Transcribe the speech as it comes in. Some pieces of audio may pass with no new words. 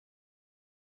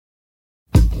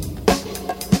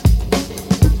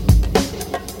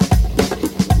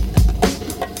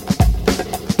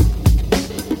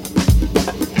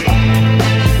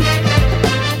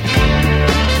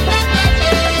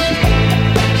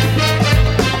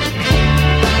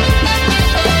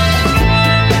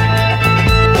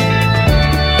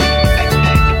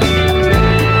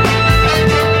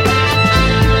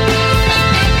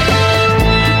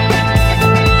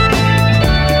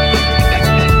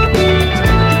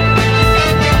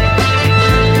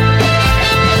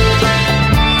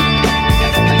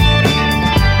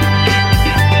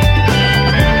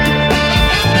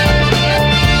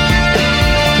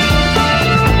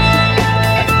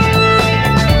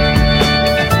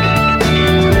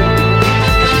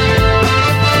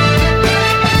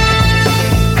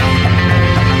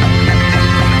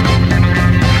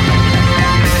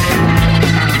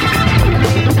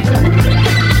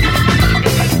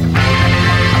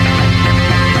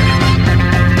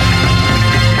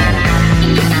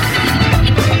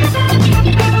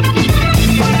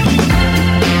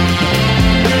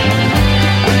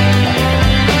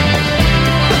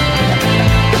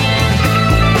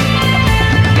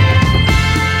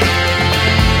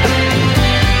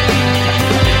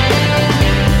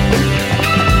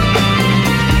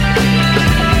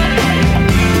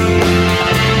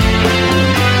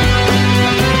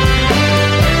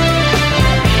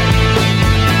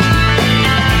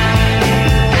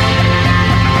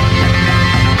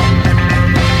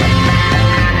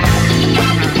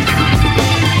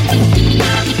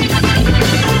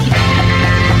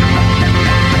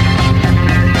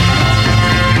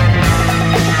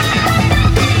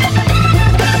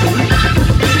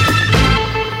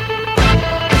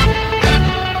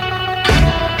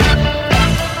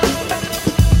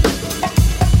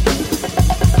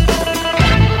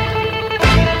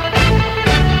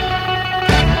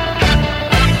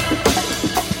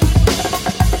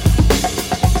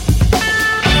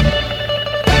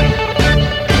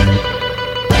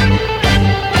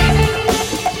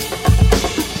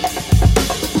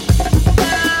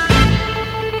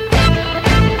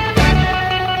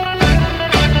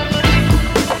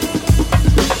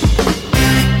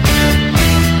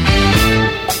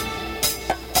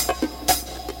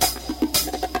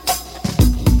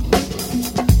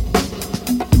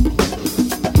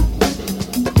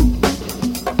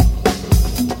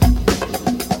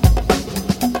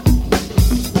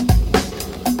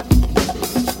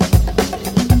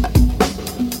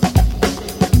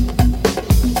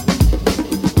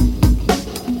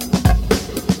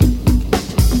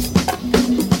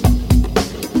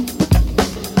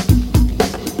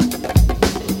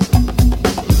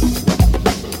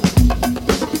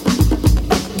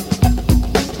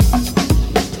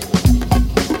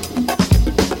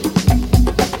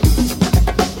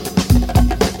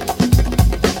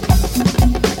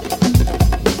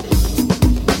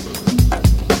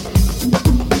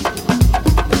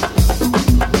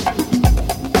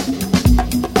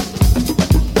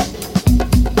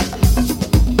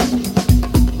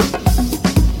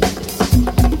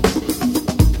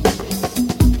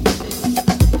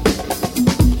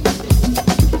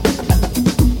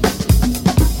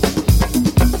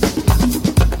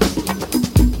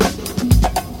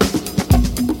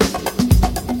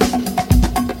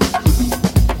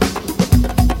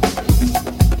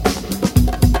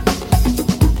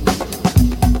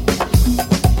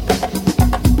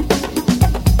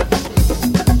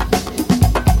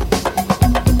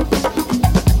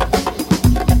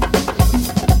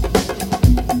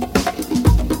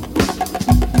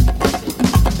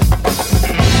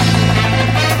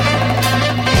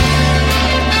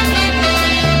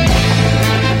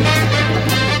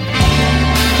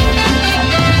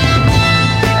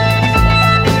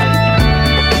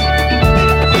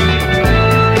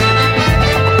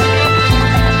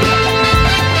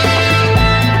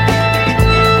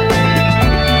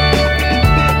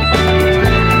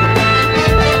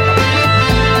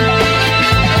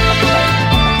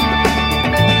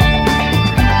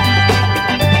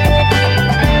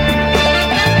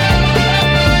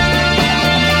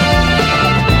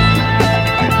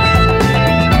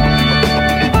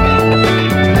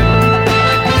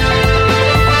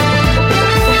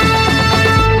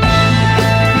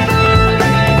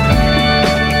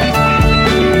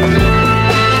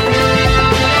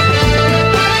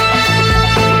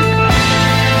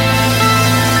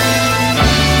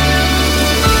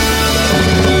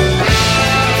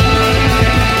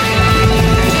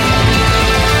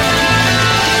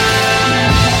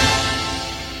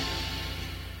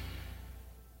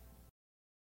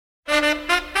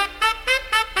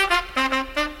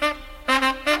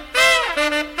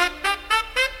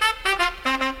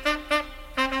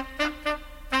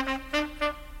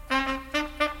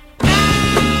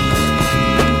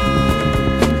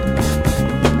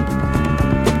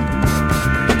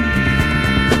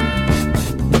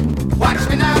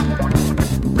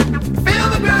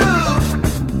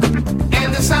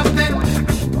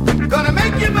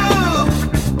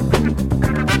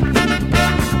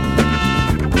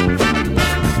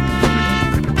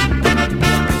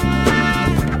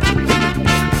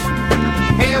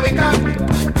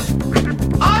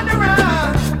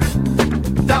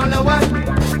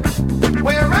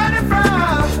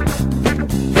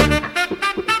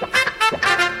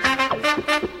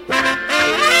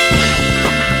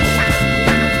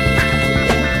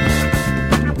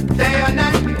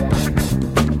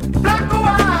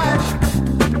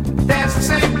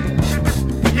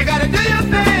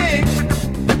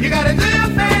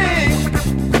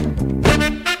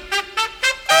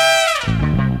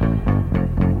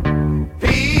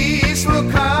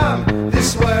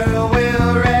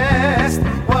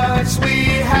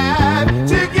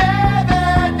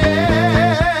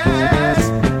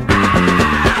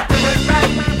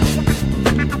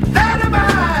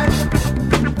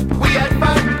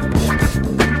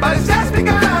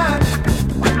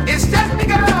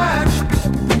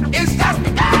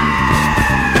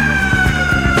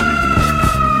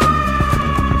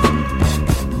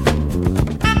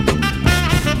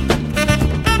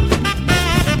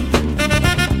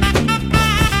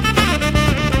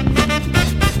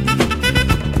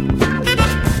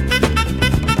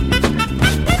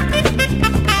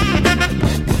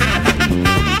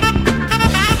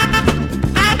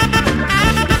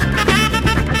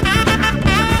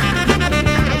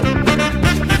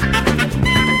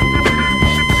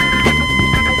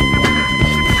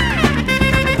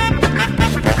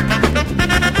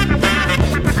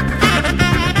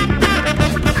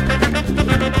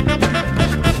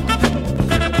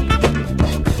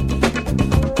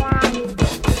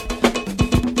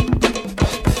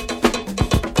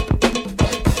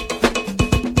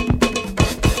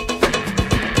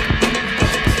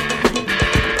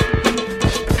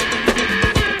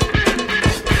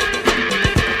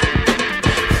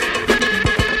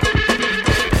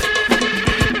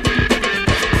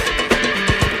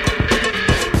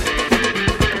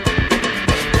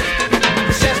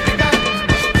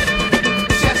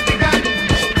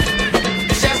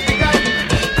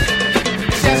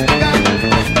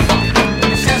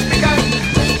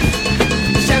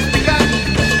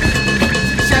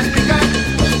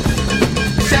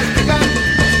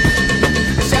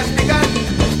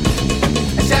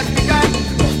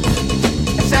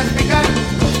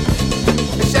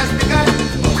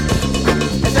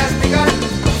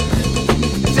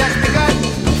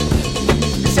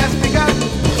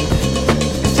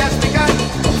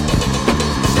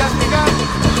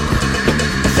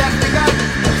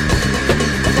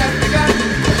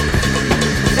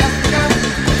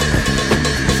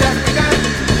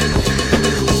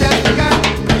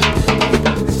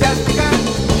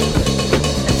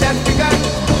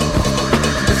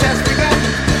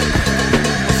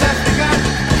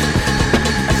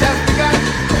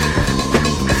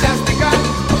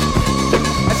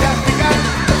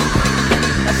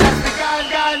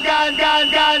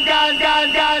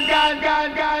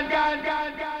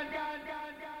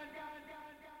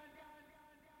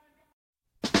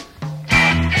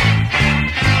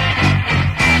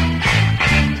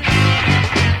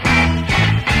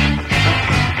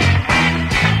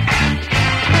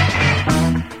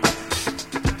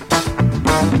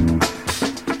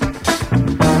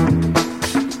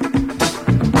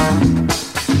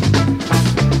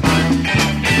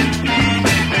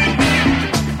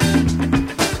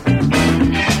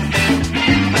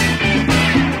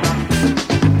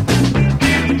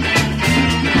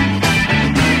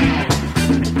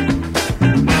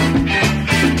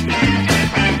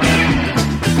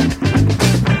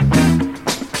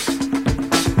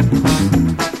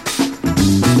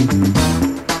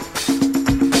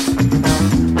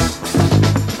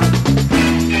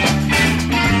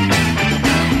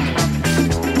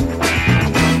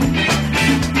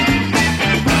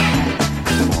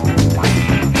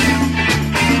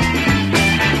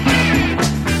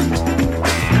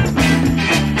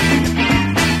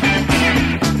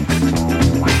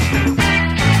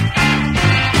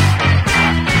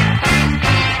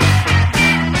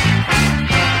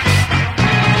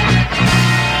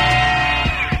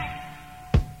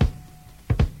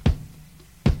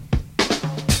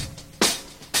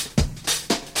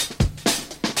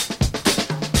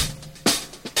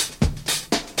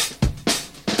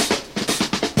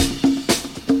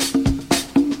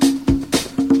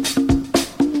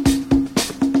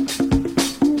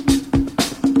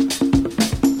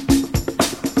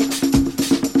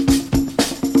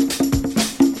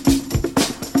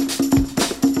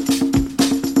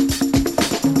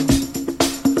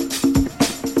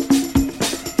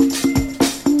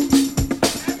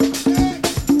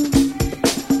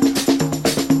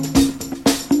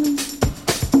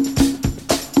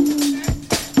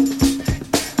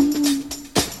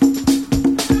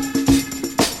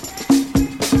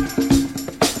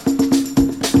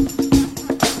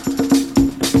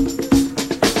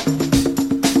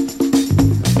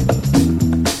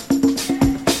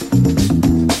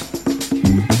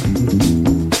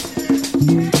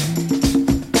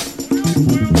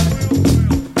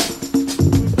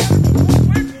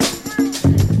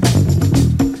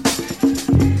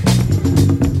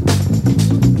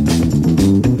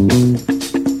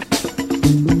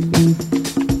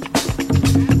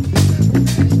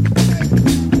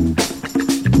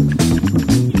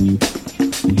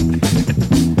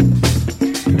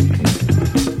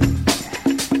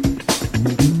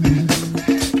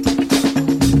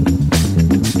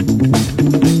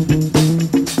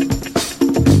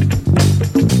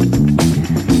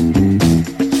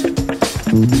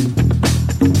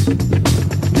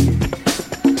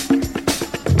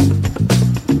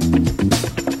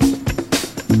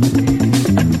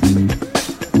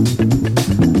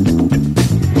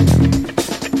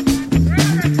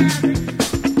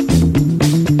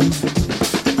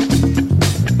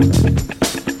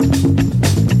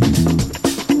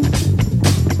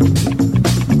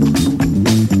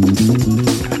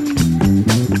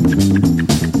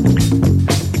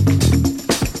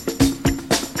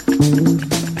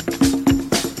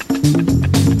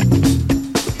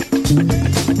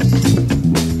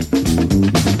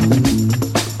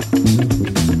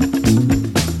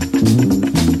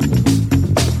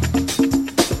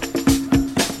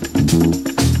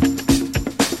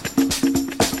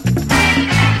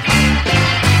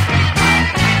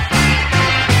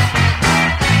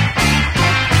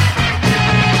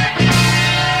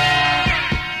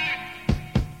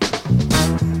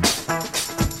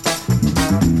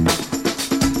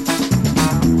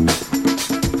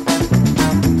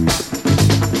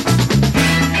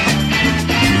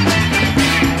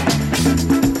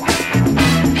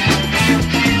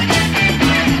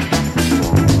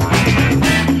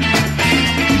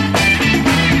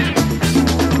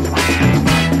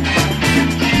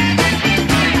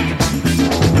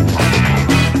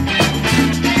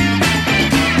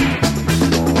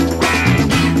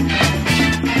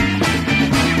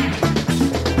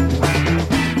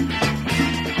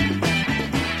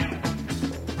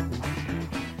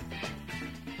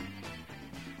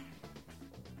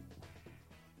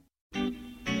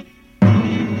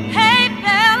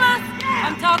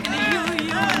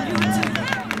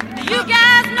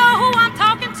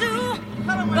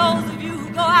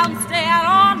out and stay out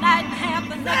all night and half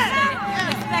the next day.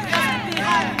 Expect us to be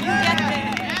home when you get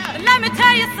there. But let me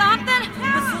tell you something,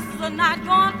 the sisters are not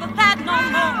going for that no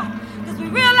more. Cause we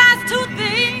realized two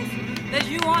things, that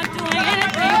you aren't doing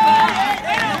anything for us,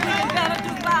 that we can better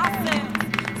do for ourselves.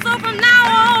 So from now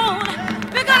on,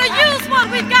 we're gonna use what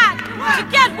we got to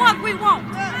get what we want.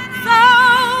 So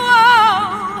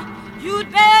you'd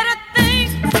better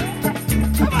think.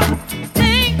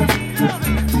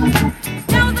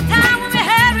 There was a time when we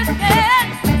had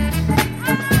respect.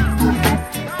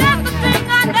 That's the thing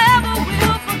I never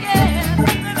will forget.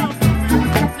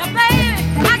 Now baby,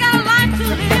 I got a life to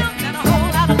live and a whole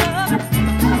lot of love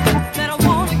that I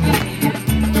wanna give.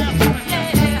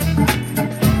 Yeah.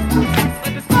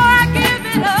 But before I give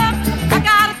it up, I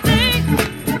gotta think.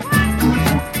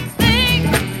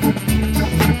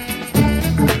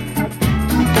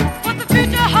 What the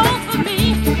future holds for me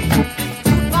is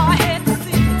too far ahead to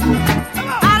see.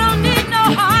 I don't need no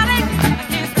heartache, I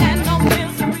can't stand no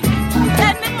misery.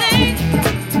 Let me think.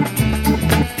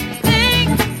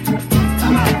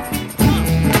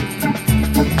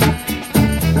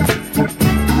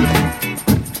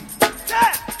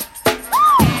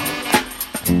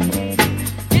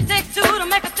 It takes two to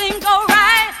make a thing go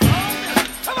right.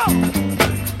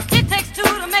 It takes two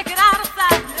to make it out of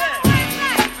sight.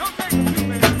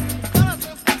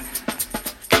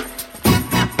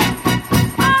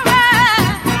 All right.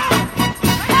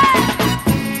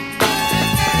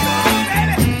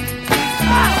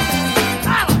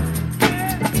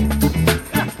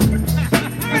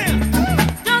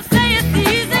 Don't say it's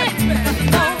easy, 'cause you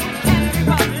know it can be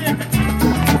rough.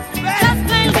 Just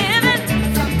plain living,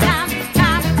 sometimes it's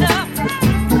kind of tough.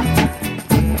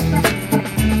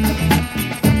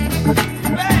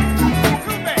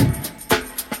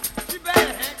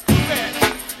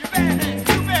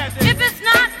 If it's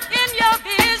not in your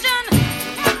vision,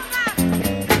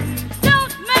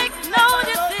 don't make no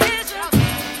decision.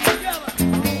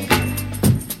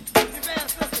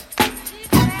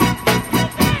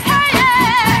 Hey,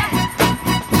 yeah.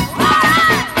 All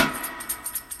right.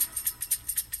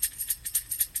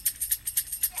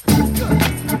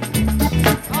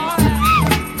 All right.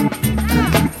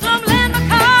 Some land the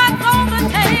cards on the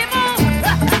table.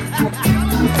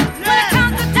 When it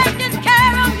comes to taking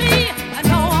care of me, I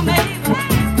know I'm able.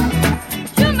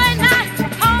 You may not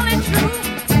call it true,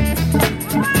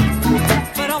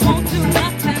 but I won't do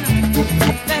nothing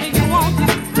that you won't do.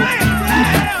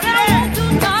 Said I won't do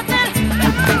nothing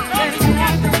that you won't do.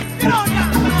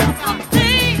 So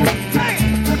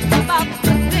think about the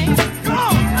good things.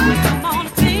 Come on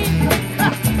and think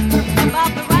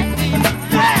about the right things.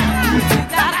 You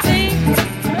gotta think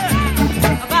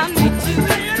about me too.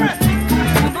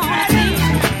 Come on and think.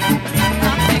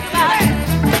 Now think about it.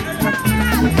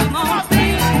 Come on and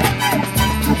think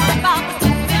about the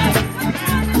good things.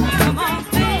 Come on and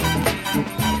think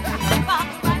about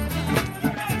the right things.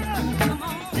 Come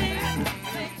on and think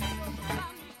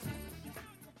about me too.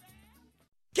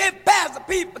 Get past the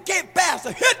people, get past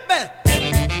the hitman.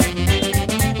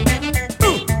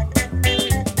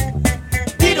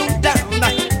 Get on down now.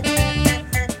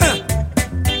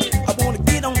 I wanna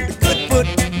get on the good foot.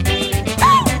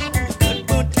 Good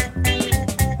foot.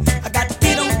 I got to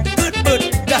get on the good foot.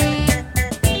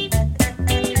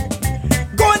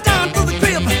 Going down to the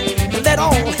crib and let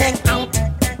all hang out.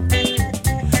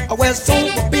 Where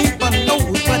sober people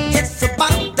knows what it's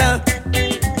about.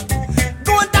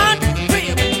 Going down to the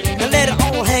crib and let it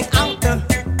all hang out.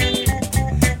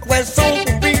 Where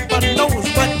sober people knows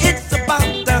what it's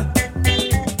about.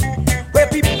 Where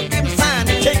people give a sign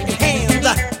and shake their hands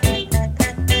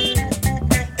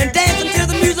and dancing to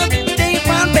the music, James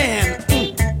Brown band.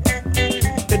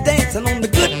 They're dancing on the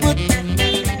good foot.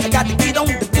 I got to get on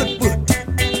the good foot.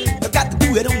 I got to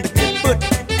do it on the good foot.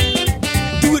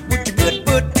 Do it with your good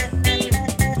foot.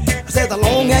 I said the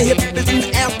long hair hippies and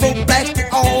the Afro blacks, they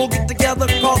all get together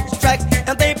across the tracks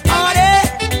and they party.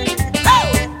 Oh,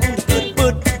 on the good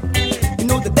foot. You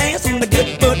know they dance on the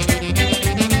good foot.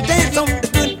 Dance on the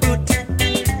good foot.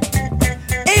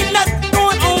 Ain't nothing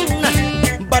going on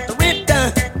but the rent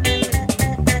done.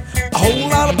 A whole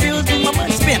lot of bills and my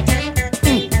money spent.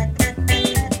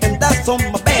 And that's on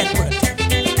my bad foot.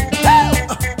 Oh.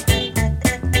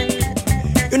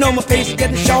 You know my face is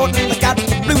getting short and I got the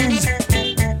blues.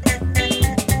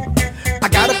 I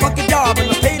got a funky job and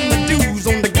I paid my dues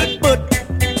on the good foot.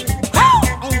 Oh,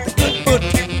 on the good foot.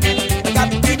 I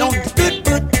got to get on the good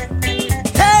foot.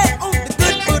 Hey, on the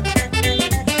good foot.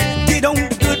 Get on the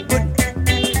good foot.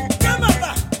 Come on,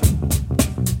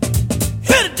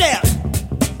 hit it down.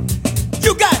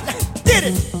 You got it. Did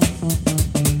it.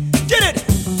 Did it.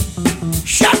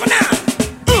 Shop it now.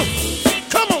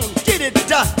 Come on.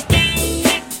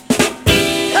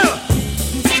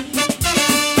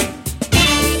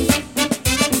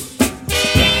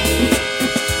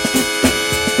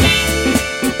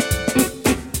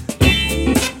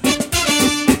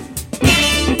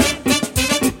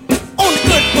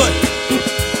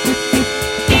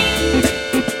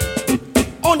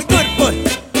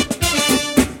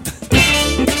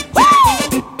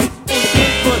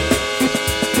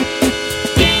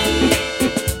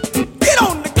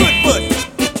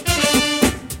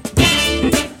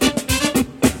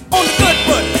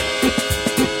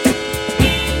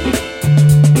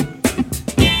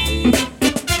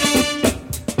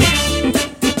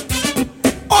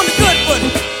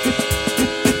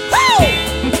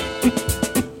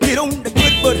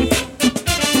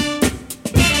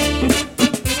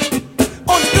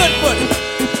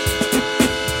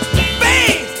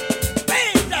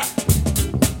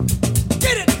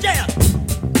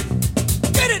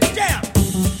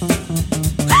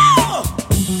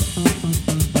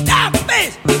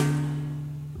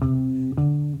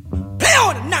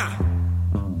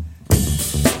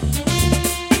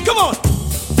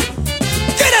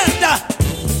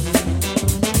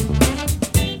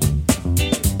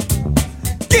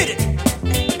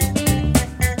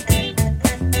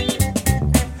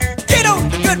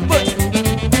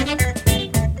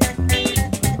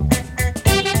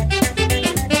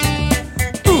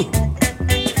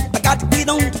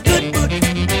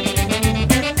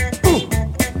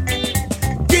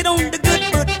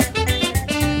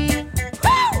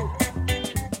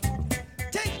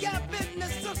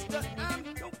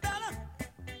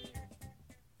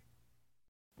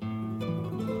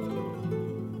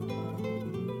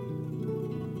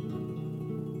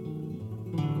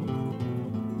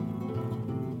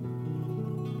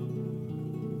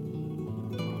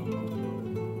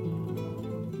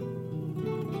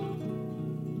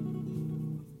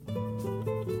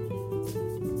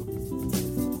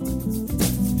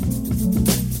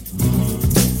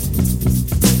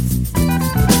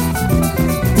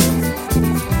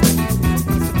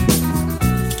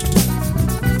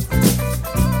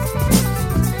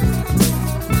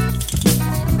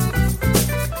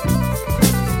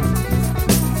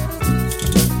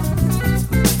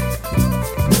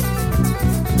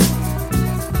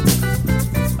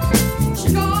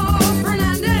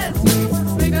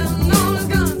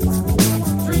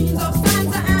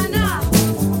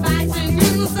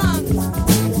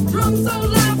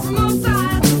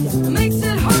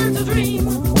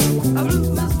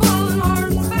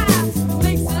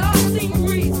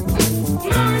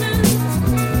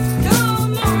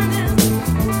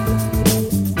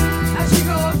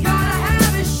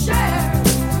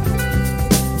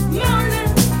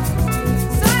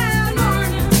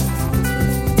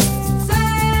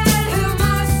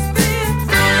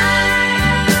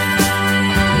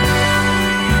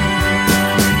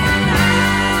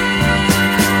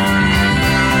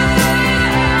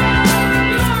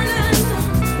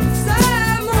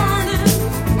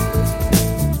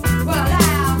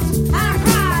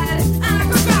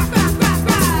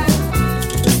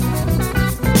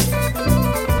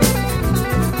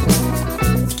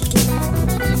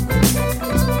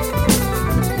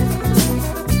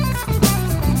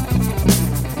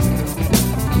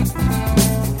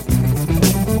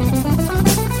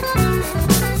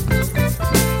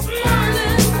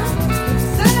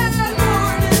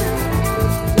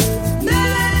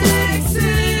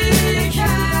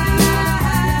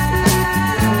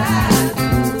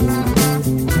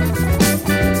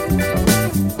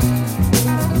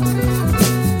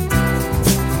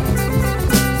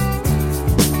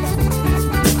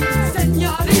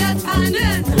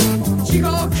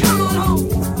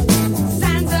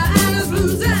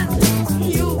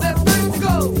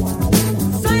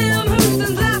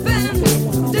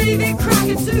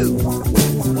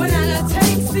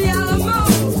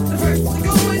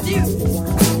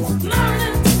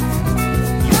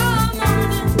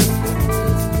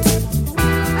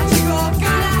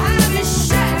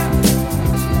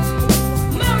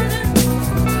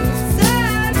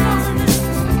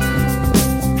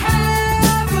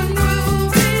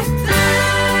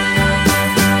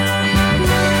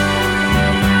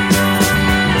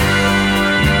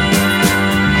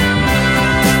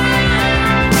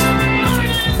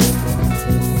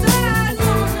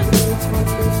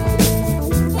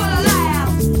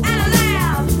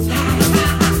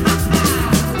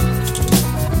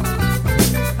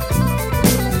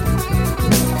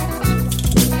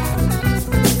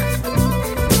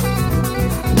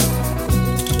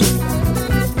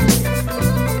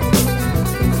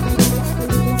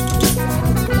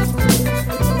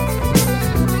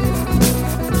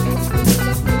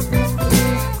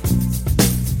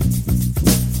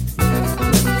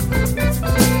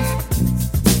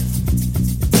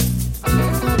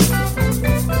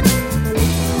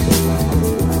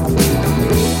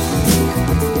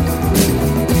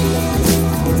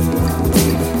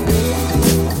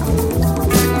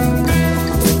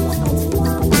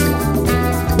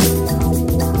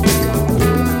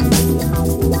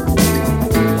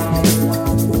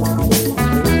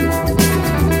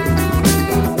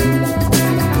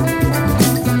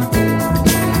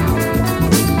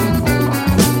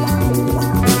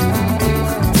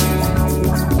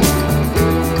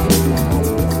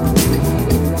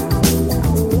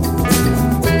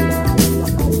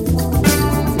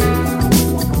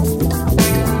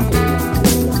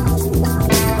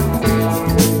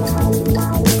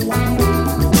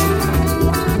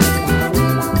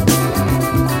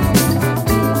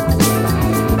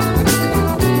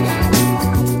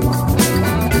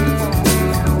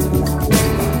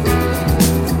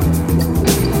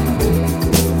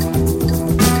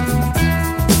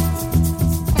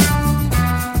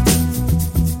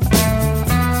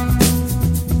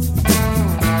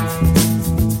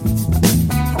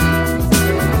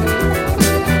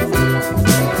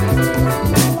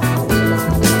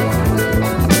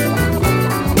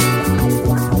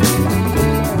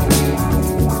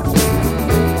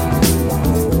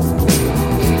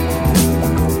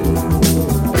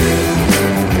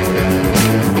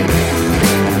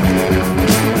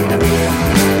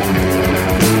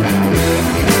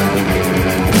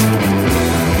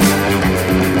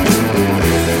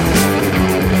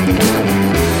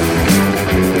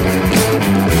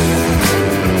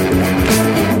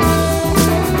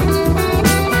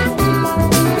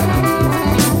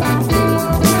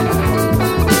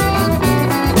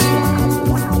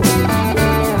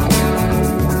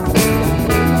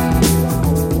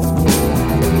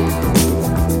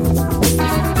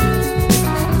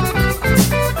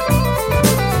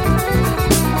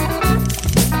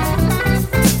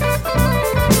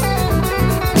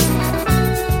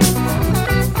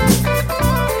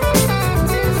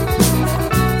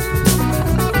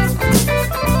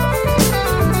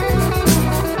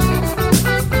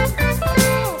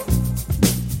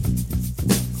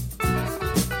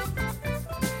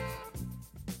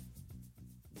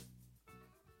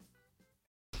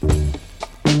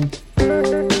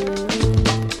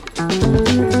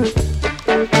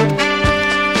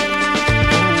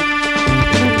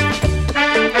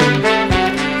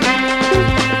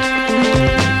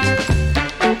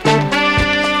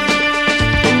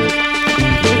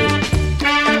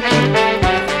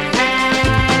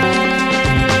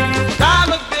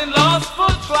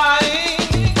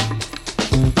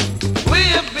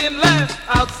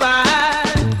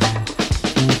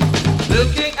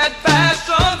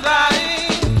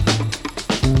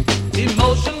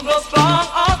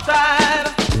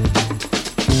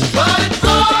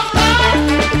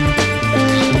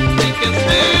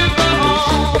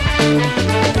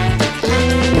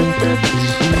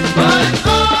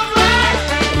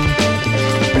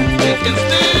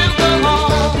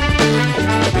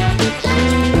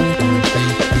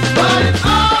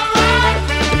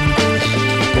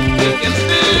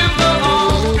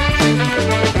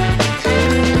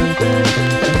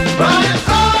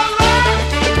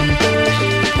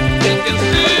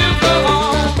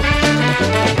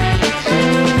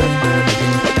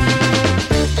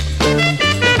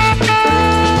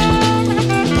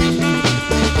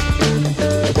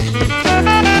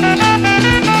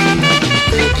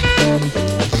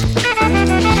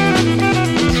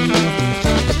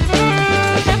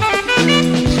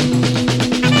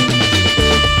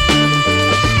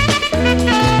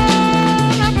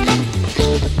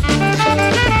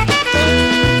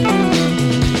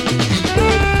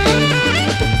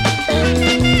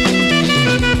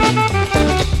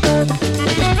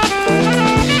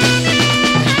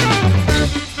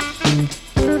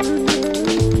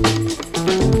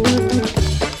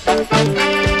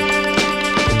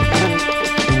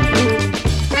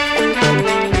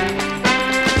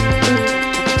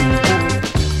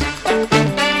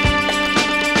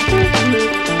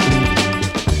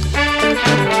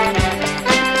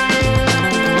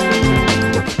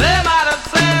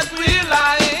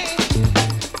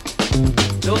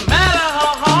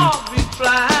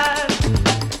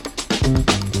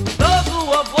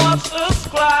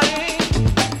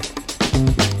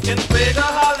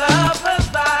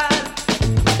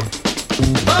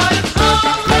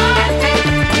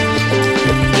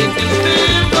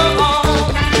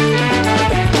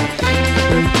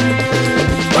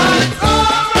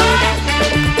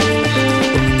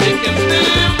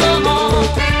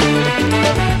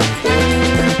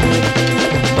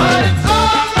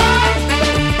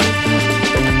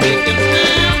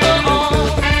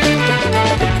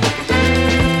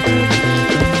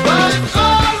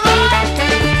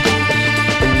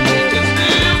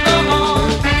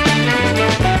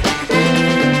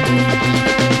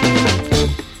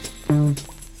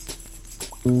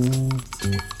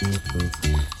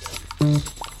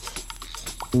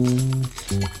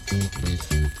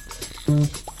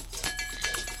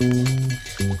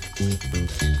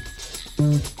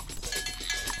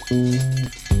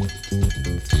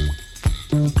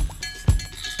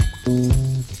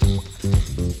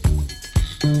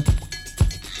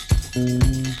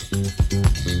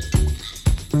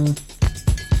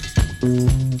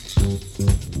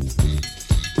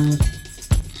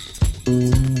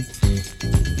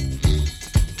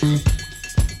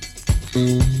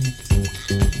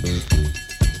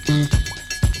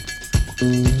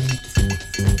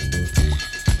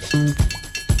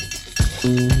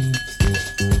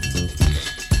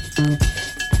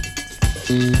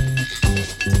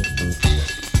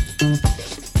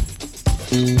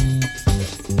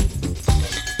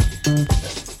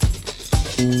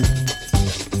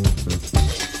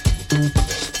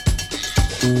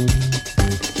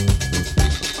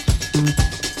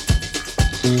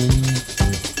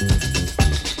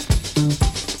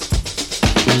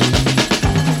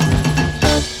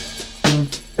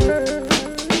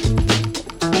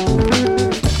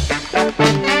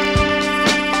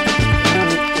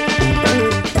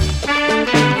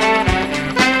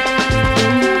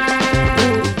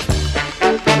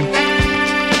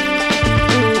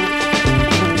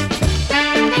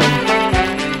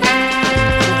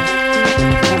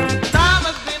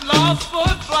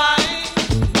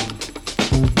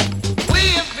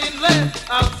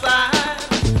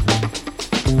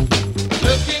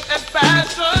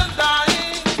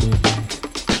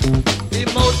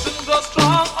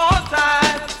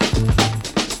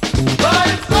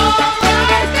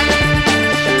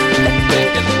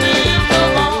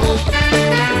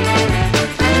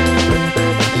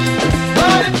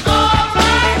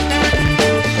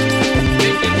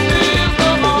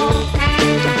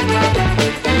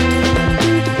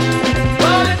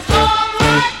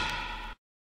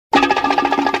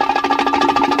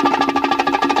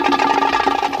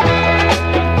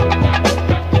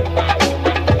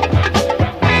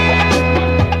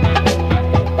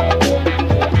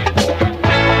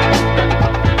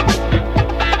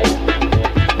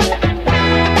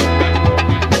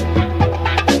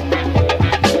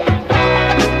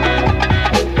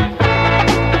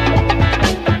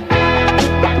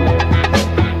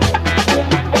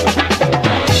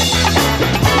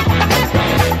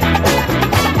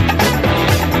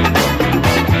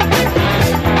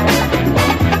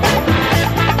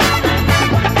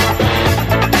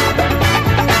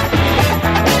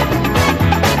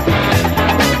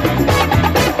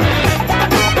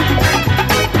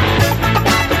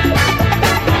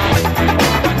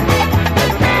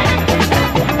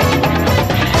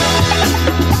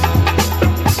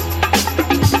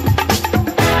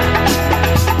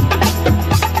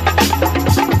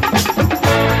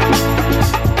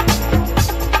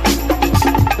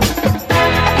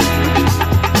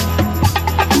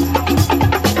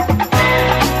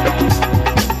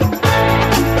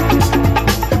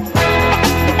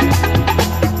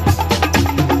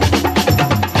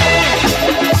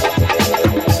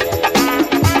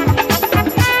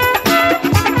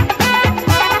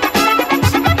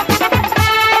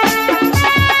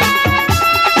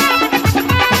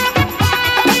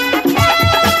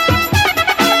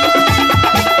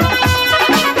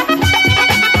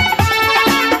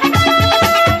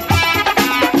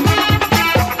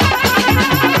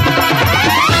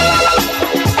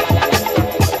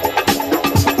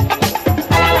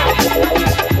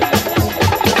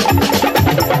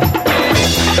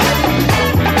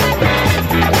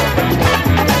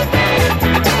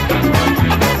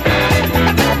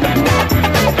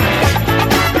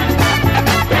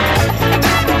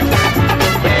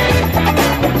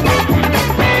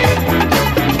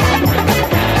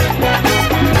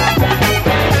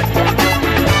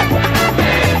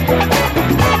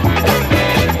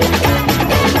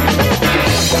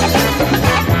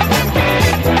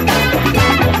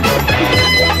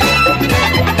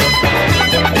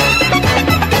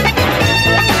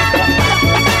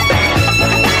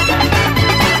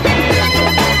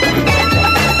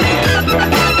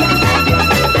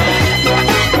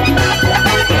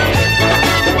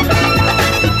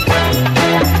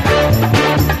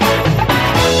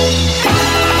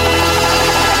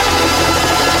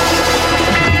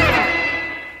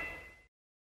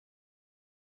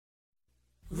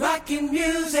 rockin'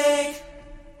 music,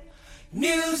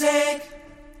 music,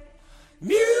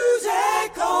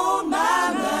 music on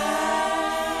my mind.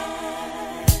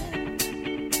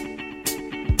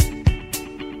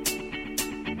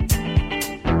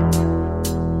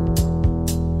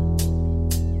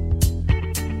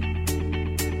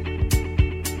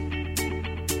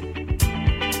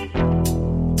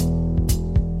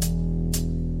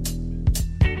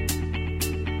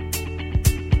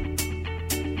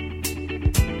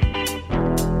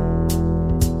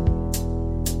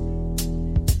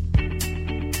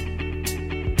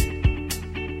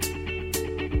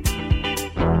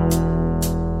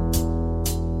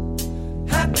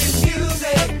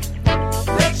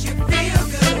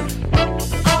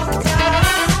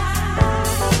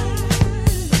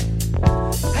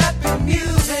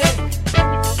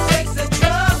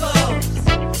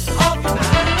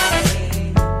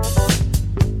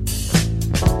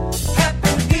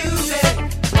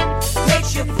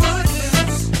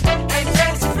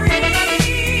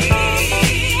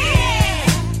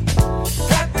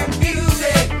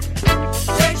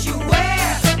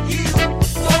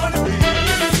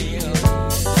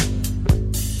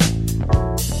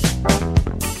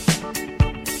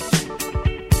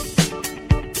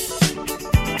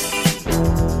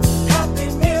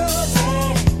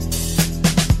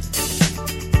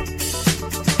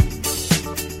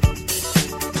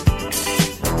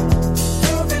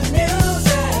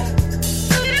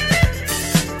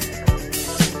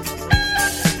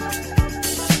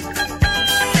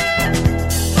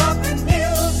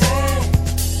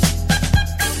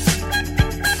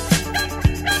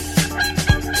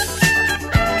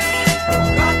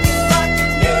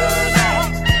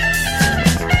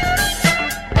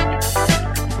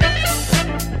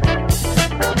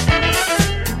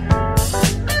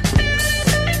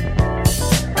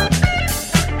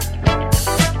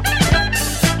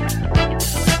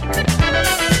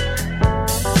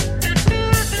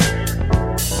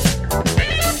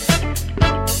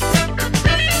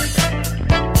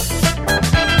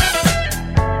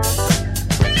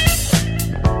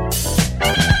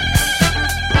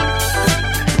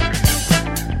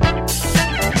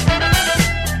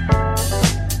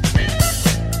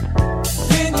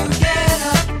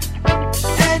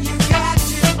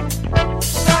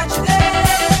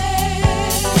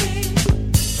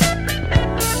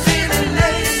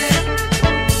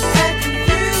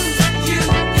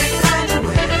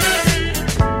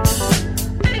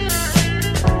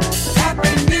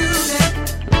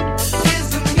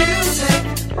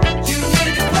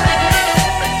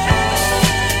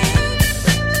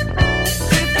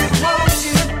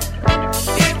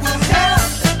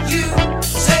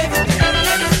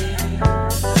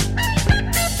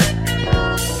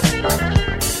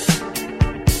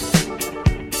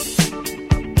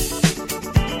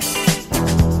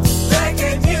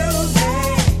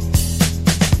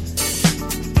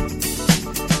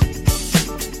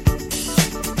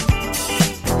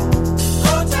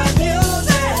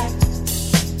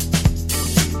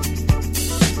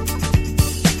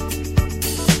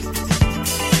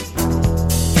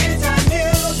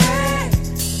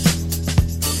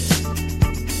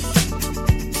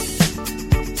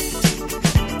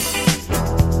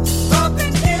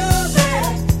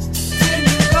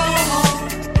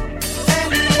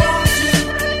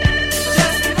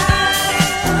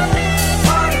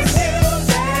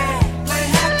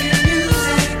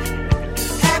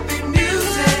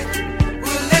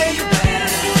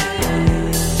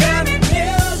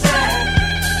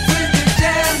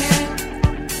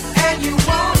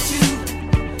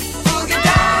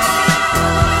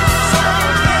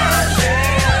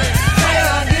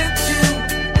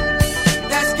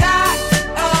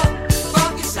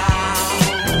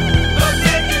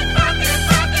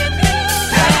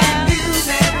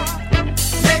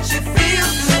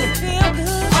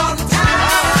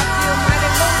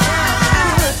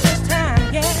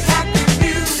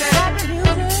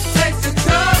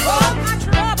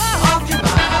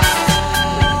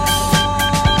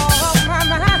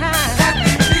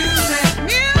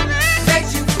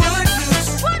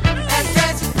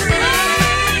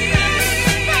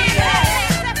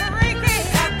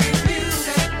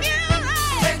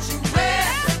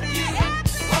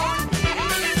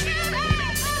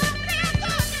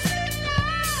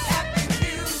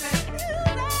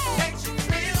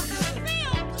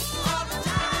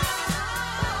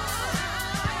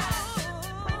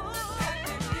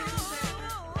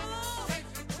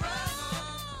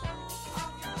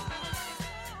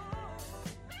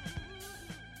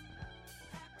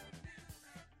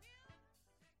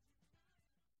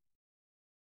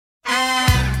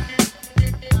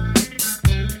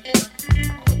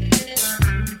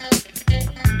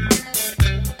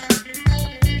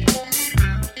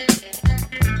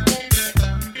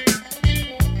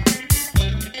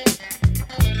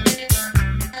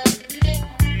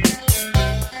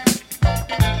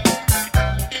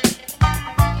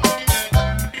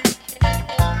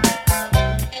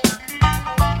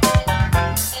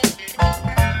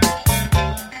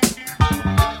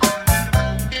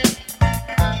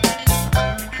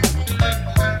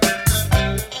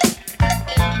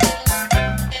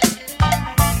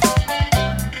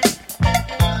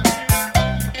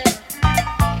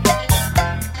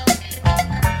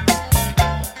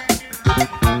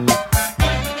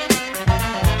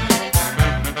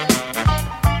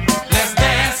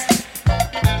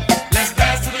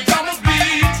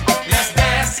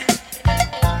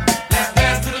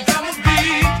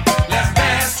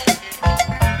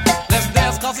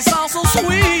 Cause it sounds so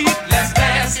sweet.